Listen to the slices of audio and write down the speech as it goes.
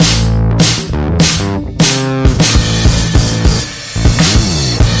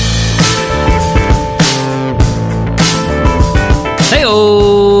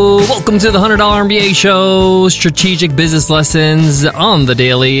Welcome to the $100 MBA Show, strategic business lessons on the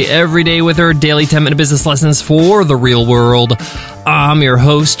daily, every day with our daily 10-minute business lessons for the real world. I'm your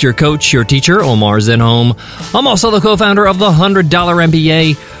host, your coach, your teacher, Omar Zenhom. I'm also the co-founder of the $100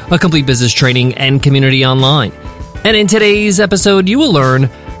 MBA, a complete business training and community online. And in today's episode, you will learn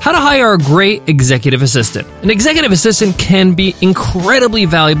how to hire a great executive assistant. An executive assistant can be incredibly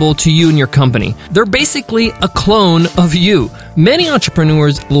valuable to you and your company. They're basically a clone of you. Many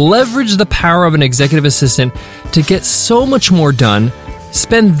entrepreneurs leverage the power of an executive assistant to get so much more done,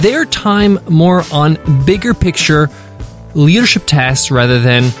 spend their time more on bigger picture leadership tasks rather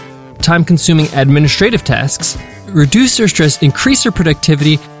than time-consuming administrative tasks, reduce their stress, increase their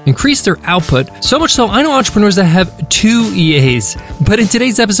productivity, increase their output. So much so, I know entrepreneurs that have 2 EAs. But in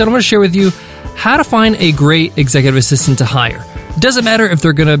today's episode, I'm going to share with you how to find a great executive assistant to hire. It doesn't matter if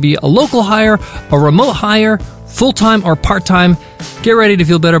they're going to be a local hire, a remote hire, full-time or part-time. Get ready to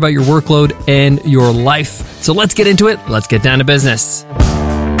feel better about your workload and your life. So let's get into it. Let's get down to business.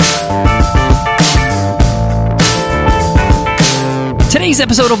 Today's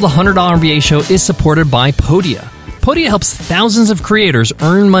episode of the $100 MBA Show is supported by Podia. Podia helps thousands of creators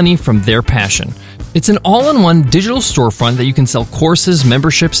earn money from their passion. It's an all-in-one digital storefront that you can sell courses,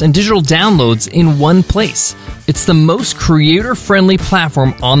 memberships, and digital downloads in one place. It's the most creator-friendly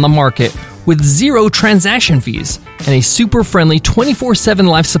platform on the market with 0 transaction fees and a super friendly 24/7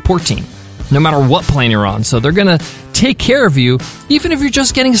 live support team, no matter what plan you're on. So they're going to take care of you even if you're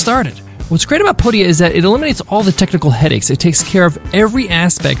just getting started. What's great about Podia is that it eliminates all the technical headaches. It takes care of every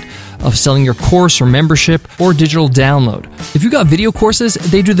aspect of selling your course or membership or digital download. If you got video courses,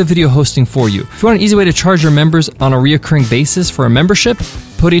 they do the video hosting for you. If you want an easy way to charge your members on a reoccurring basis for a membership,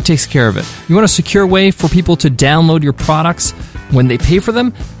 Podia takes care of it. You want a secure way for people to download your products when they pay for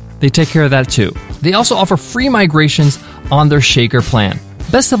them? They take care of that too. They also offer free migrations on their Shaker plan.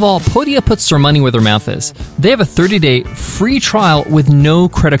 Best of all, Podia puts their money where their mouth is. They have a 30-day free trial with no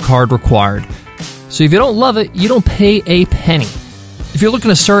credit card required. So if you don't love it, you don't pay a penny. If you're looking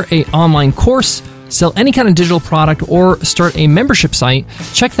to start an online course, sell any kind of digital product, or start a membership site,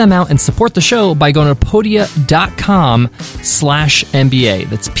 check them out and support the show by going to podia.com/MBA.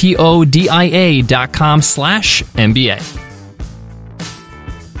 That's PODIA.com/MBA.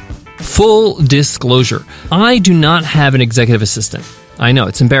 Full disclosure, I do not have an executive assistant. I know,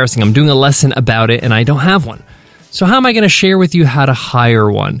 it's embarrassing. I'm doing a lesson about it and I don't have one. So how am I going to share with you how to hire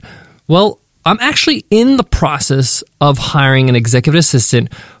one? Well, I'm actually in the process of hiring an executive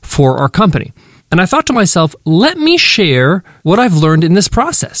assistant for our company. And I thought to myself, let me share what I've learned in this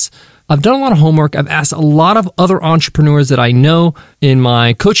process. I've done a lot of homework. I've asked a lot of other entrepreneurs that I know in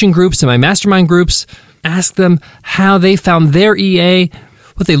my coaching groups, in my mastermind groups, asked them how they found their EA,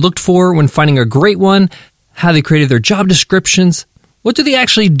 what they looked for when finding a great one, how they created their job descriptions. What do they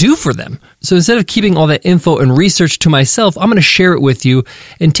actually do for them? So instead of keeping all that info and research to myself, I'm going to share it with you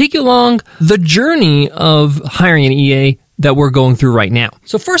and take you along the journey of hiring an EA that we're going through right now.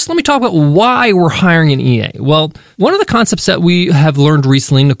 So first, let me talk about why we're hiring an EA. Well, one of the concepts that we have learned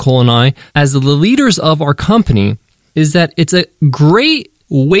recently, Nicole and I, as the leaders of our company, is that it's a great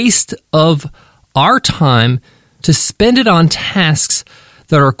waste of our time to spend it on tasks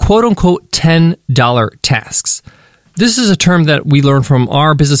that are quote-unquote $10 tasks. This is a term that we learned from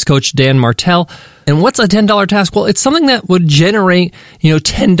our business coach, Dan Martell. And what's a $10 task? Well, it's something that would generate,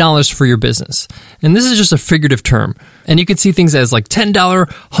 $10 for your business. And this is just a figurative term. And you can see things as like $10,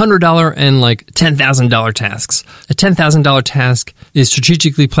 $100, and like $10,000 tasks. A $10,000 task is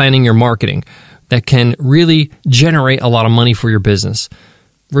strategically planning your marketing that can really generate a lot of money for your business.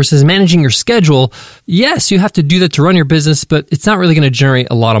 Versus managing your schedule, yes, you have to do that to run your business, but it's not really going to generate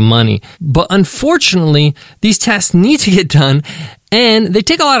a lot of money. But unfortunately, these tasks need to get done, and they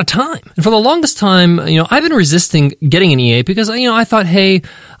take a lot of time. And for the longest time, I've been resisting getting an EA because, I thought, hey,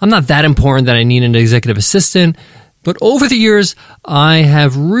 I'm not that important that I need an executive assistant. But over the years, I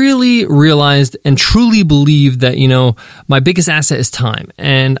have really realized and truly believed that, my biggest asset is time.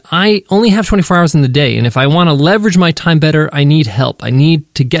 And I only have 24 hours in the day. And if I want to leverage my time better, I need help. I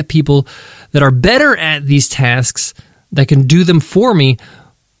need to get people that are better at these tasks that can do them for me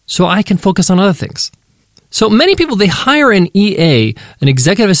so I can focus on other things. So many people, they hire an EA, an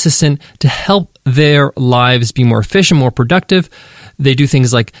executive assistant, to help their lives be more efficient, more productive. They do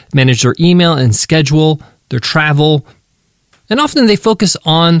things like manage their email and schedule, their travel, and often they focus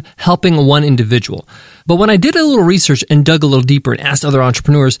on helping one individual. But when I did a little research and dug a little deeper and asked other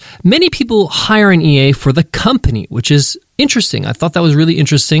entrepreneurs, many people hire an EA for the company, which is interesting. I thought that was really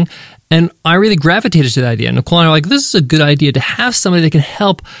interesting, and I really gravitated to the idea. Nicole and I are like, this is a good idea to have somebody that can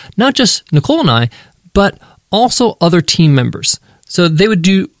help not just Nicole and I, but also other team members. So they would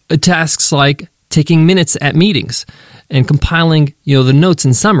do tasks like taking minutes at meetings and compiling, the notes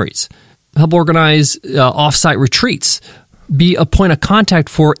and summaries. Help organize off-site retreats. Be a point of contact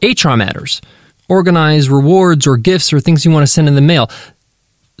for HR matters. Organize rewards or gifts or things you want to send in the mail.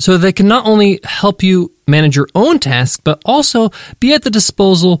 So they can not only help you manage your own tasks, but also be at the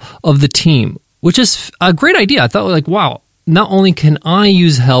disposal of the team, which is a great idea. I thought wow, not only can I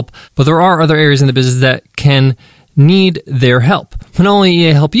use help, but there are other areas in the business that can need their help. Not only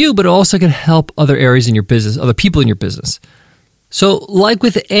help you, but it also can help other areas in your business, other people in your business. So like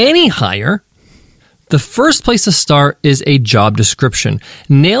with any hire, the first place to start is a job description.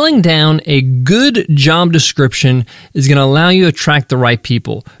 Nailing down a good job description is going to allow you to attract the right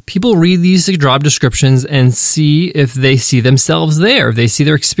people. People read these job descriptions and see if they see themselves there, if they see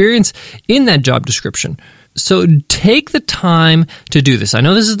their experience in that job description. So take the time to do this. I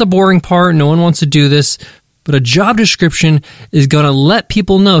know this is the boring part. No one wants to do this. But a job description is going to let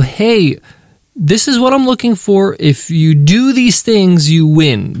people know, hey, this is what I'm looking for. If you do these things, you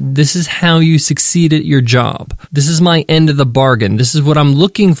win. This is how you succeed at your job. This is my end of the bargain. This is what I'm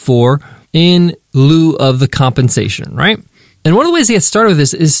looking for in lieu of the compensation, right? And one of the ways to get started with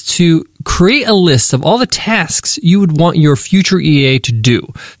this is to create a list of all the tasks you would want your future EA to do.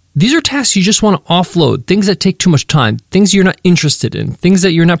 These are tasks you just want to offload, things that take too much time, things you're not interested in, things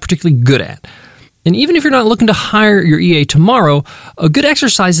that you're not particularly good at. And even if you're not looking to hire your EA tomorrow, a good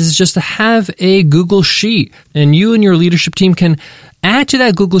exercise is just to have a Google Sheet. And you and your leadership team can add to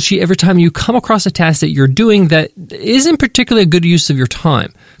that Google Sheet every time you come across a task that you're doing that isn't particularly a good use of your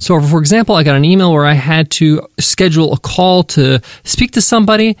time. So, for example, I got an email where I had to schedule a call to speak to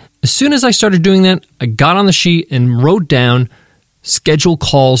somebody. As soon as I started doing that, I got on the sheet and wrote down schedule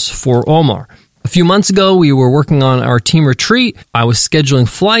calls for Omar. A few months ago, we were working on our team retreat. I was scheduling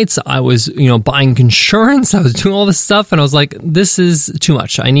flights. I was, buying insurance. I was doing all this stuff. And I was like, this is too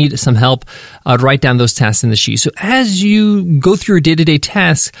much. I need some help. I'd write down those tasks in the sheet. So as you go through your day-to-day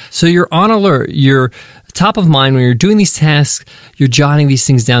tasks, so you're on alert, you're top of mind when you're doing these tasks, you're jotting these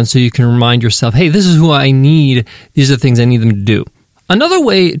things down so you can remind yourself, hey, this is who I need. These are the things I need them to do. Another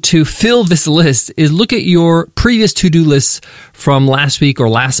way to fill this list is look at your previous to-do lists from last week or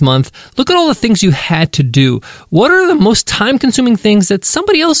last month. Look at all the things you had to do. What are the most time-consuming things that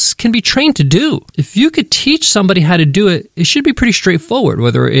somebody else can be trained to do? If you could teach somebody how to do it, it should be pretty straightforward,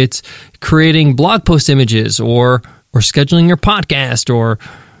 whether it's creating blog post images or scheduling your podcast or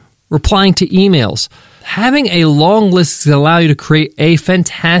replying to emails. Having a long list will allow you to create a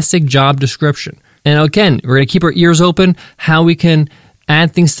fantastic job description. And again, we're going to keep our ears open how we can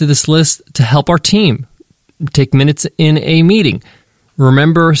add things to this list to help our team. Take minutes in a meeting.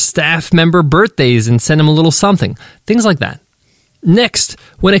 Remember staff member birthdays and send them a little something. Things like that. Next,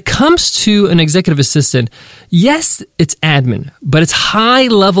 when it comes to an executive assistant, yes, it's admin, but it's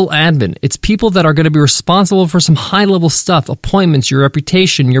high-level admin. It's people that are going to be responsible for some high-level stuff, appointments, your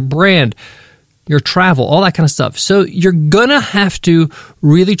reputation, your brand, your travel, all that kind of stuff. So you're going to have to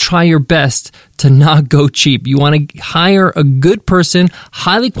really try your best to not go cheap. You want to hire a good person,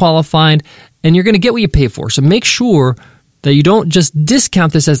 highly qualified, and you're going to get what you pay for. So make sure that you don't just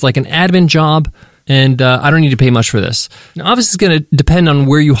discount this as like an admin job and I don't need to pay much for this. Now, obviously, it's going to depend on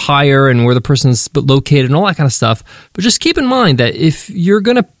where you hire and where the person's located and all that kind of stuff. But just keep in mind that if you're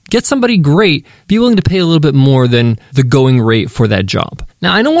going to get somebody great, be willing to pay a little bit more than the going rate for that job.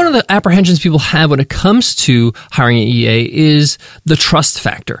 Now, I know one of the apprehensions people have when it comes to hiring an EA is the trust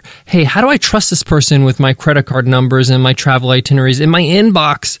factor. Hey, how do I trust this person with my credit card numbers and my travel itineraries in my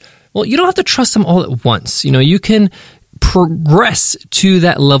inbox? Well, you don't have to trust them all at once. You can progress to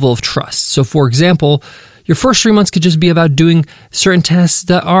that level of trust. So, for example, your first 3 months could just be about doing certain tasks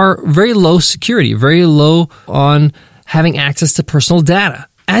that are very low security, very low on having access to personal data.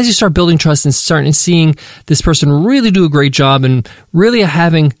 As you start building trust and starting seeing this person really do a great job and really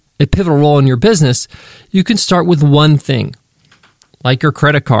having a pivotal role in your business, you can start with one thing, like your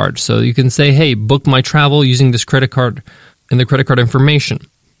credit card. So you can say, hey, book my travel using this credit card and the credit card information.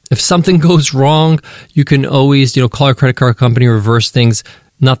 If something goes wrong, you can always, call your credit card company, reverse things.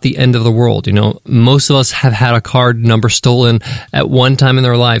 Not the end of the world. Most of us have had a card number stolen at one time in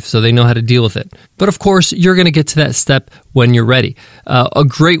their life, so they know how to deal with it. But of course, you're going to get to that step when you're ready. A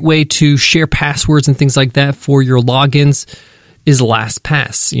great way to share passwords and things like that for your logins is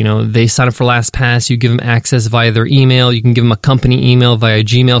LastPass. They sign up for LastPass. You give them access via their email. You can give them a company email via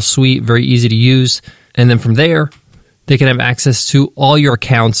Gmail Suite. Very easy to use. And then from there, they can have access to all your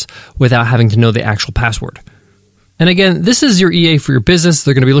accounts without having to know the actual password. And again, this is your EA for your business.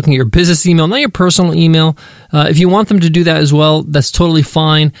 They're going to be looking at your business email, not your personal email. If you want them to do that as well, that's totally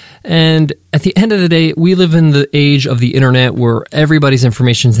fine. And at the end of the day, we live in the age of the internet where everybody's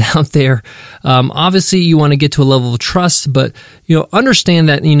information is out there. Obviously, you want to get to a level of trust, but understand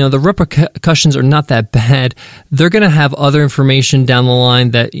that the repercussions are not that bad. They're going to have other information down the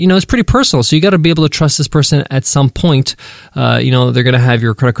line that is pretty personal. So you got to be able to trust this person at some point. They're going to have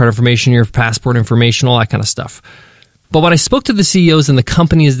your credit card information, your passport information, all that kind of stuff. But when I spoke to the CEOs in the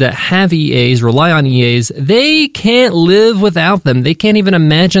companies that have EAs, rely on EAs, they can't live without them. They can't even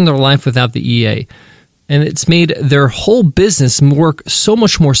imagine their life without the EA. And it's made their whole business work so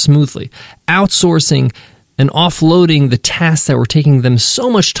much more smoothly. Outsourcing and offloading the tasks that were taking them so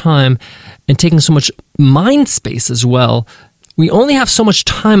much time and taking so much mind space as well. We only have so much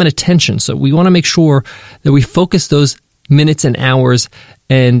time and attention, so we want to make sure that we focus those minutes and hours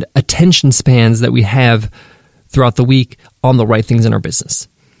and attention spans that we have throughout the week on the right things in our business.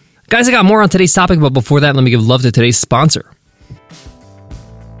 Guys, I got more on today's topic, but before that, let me give love to today's sponsor.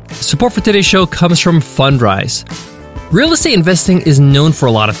 Support for today's show comes from Fundrise. Real estate investing is known for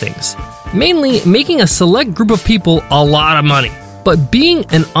a lot of things, mainly making a select group of people a lot of money. But being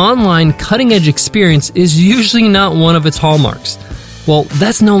an online cutting-edge experience is usually not one of its hallmarks. Well,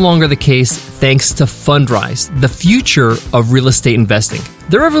 that's no longer the case thanks to Fundrise, the future of real estate investing.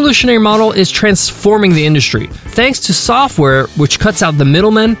 Their revolutionary model is transforming the industry thanks to software which cuts out the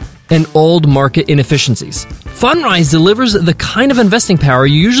middlemen and old market inefficiencies. Fundrise delivers the kind of investing power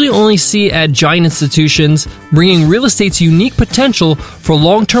you usually only see at giant institutions, bringing real estate's unique potential for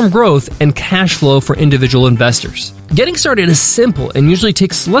long-term growth and cash flow for individual investors. Getting started is simple and usually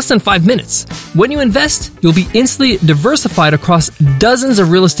takes less than 5 minutes. When you invest, you'll be instantly diversified across dozens of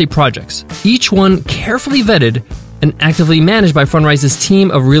real estate projects, each one carefully vetted and actively managed by Fundrise's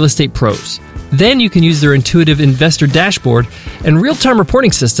team of real estate pros. Then you can use their intuitive investor dashboard and real-time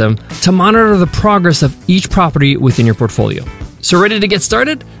reporting system to monitor the progress of each property within your portfolio. So ready to get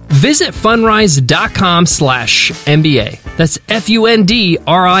started? Visit fundrise.com/MBA. That's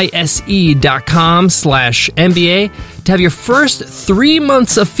fundrise.com/MBA to have your first 3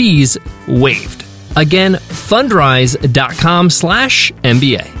 months of fees waived. Again,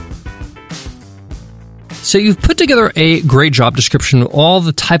 fundrise.com/MBA. So you've put together a great job description, all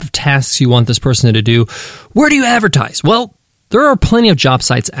the type of tasks you want this person to do. Where do you advertise? Well, there are plenty of job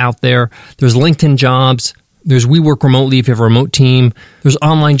sites out there. There's LinkedIn Jobs. There's We Work Remotely if you have a remote team. There's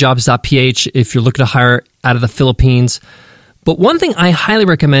onlinejobs.ph if you're looking to hire out of the Philippines. But one thing I highly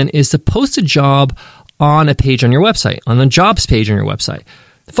recommend is to post a job on a page on your website, on the jobs page on your website.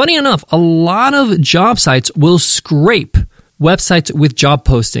 Funny enough, a lot of job sites will scrape websites with job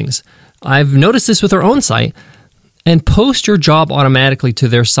postings. I've noticed this with our own site, and post your job automatically to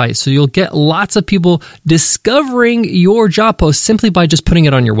their site. So you'll get lots of people discovering your job post simply by just putting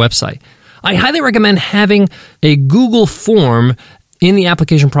it on your website. I highly recommend having a Google form in the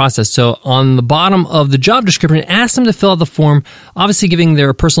application process. So on the bottom of the job description, ask them to fill out the form, obviously giving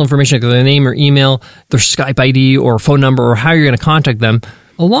their personal information, like their name or email, their Skype ID or phone number, or how you're going to contact them,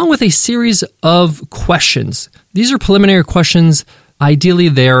 along with a series of questions. These are preliminary questions. Ideally,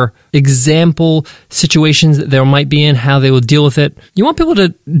 they're example situations that they might be in, how they will deal with it. You want people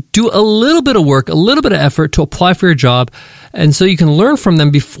to do a little bit of work, a little bit of effort to apply for your job, and so you can learn from them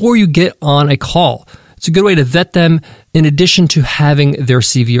before you get on a call. It's a good way to vet them in addition to having their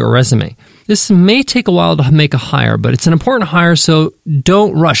CV or resume. This may take a while to make a hire, but it's an important hire, so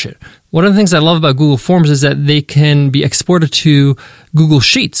don't rush it. One of the things I love about Google Forms is that they can be exported to Google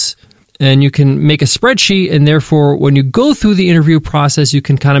Sheets. And you can make a spreadsheet, and therefore, when you go through the interview process, you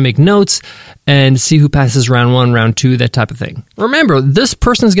can kind of make notes and see who passes round 1, round 2, that type of thing. Remember, this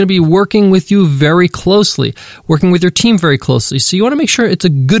person is going to be working with you very closely, working with your team very closely. So you want to make sure it's a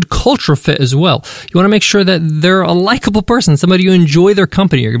good cultural fit as well. You want to make sure that they're a likable person, somebody you enjoy their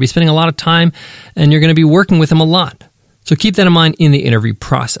company. You're going to be spending a lot of time, and you're going to be working with them a lot. So keep that in mind in the interview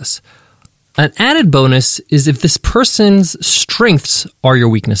process. An added bonus is if this person's strengths are your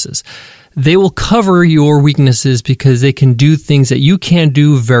weaknesses. They will cover your weaknesses because they can do things that you can't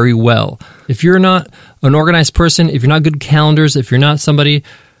do very well. If you're not an organized person, if you're not good at calendars, if you're not somebody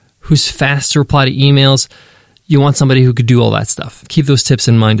who's fast to reply to emails, you want somebody who could do all that stuff. Keep those tips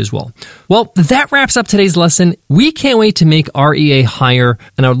in mind as well. Well, that wraps up today's lesson. We can't wait to make our EA hire,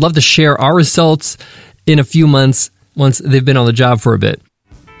 and I would love to share our results in a few months once they've been on the job for a bit.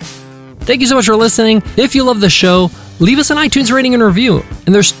 Thank you so much for listening. If you love the show, leave us an iTunes rating and review.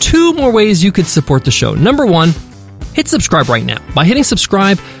 And there's 2 more ways you could support the show. Number 1, hit subscribe right now. By hitting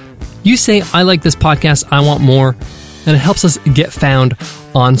subscribe, you say, I like this podcast, I want more, and it helps us get found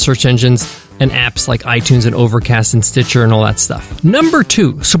on search engines and apps like iTunes and Overcast and Stitcher and all that stuff. Number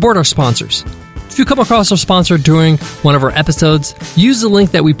 2, support our sponsors. If you come across our sponsor during one of our episodes, use the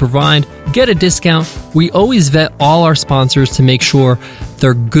link that we provide, get a discount. We always vet all our sponsors to make sure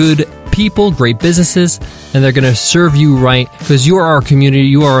they're good people, great businesses, and they're going to serve you right because you are our community,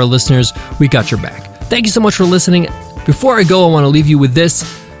 you are our listeners, we got your back. Thank you so much for listening. Before I go, I want to leave you with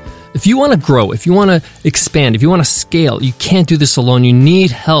this. If you want to grow, if you want to expand, if you want to scale, you can't do this alone. You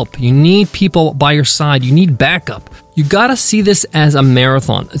need help. You need people by your side. You need backup. You got to see this as a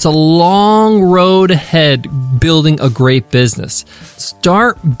marathon. It's a long road ahead building a great business.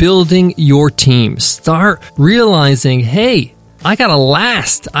 Start building your team. Start realizing, hey, I got to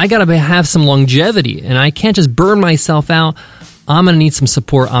last. I got to have some longevity, and I can't just burn myself out. I'm going to need some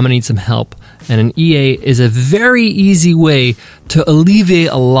support. I'm going to need some help. And an EA is a very easy way to alleviate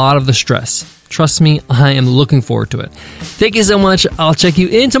a lot of the stress. Trust me, I am looking forward to it. Thank you so much. I'll check you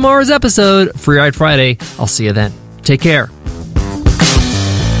in tomorrow's episode, Free Ride Friday. I'll see you then. Take care.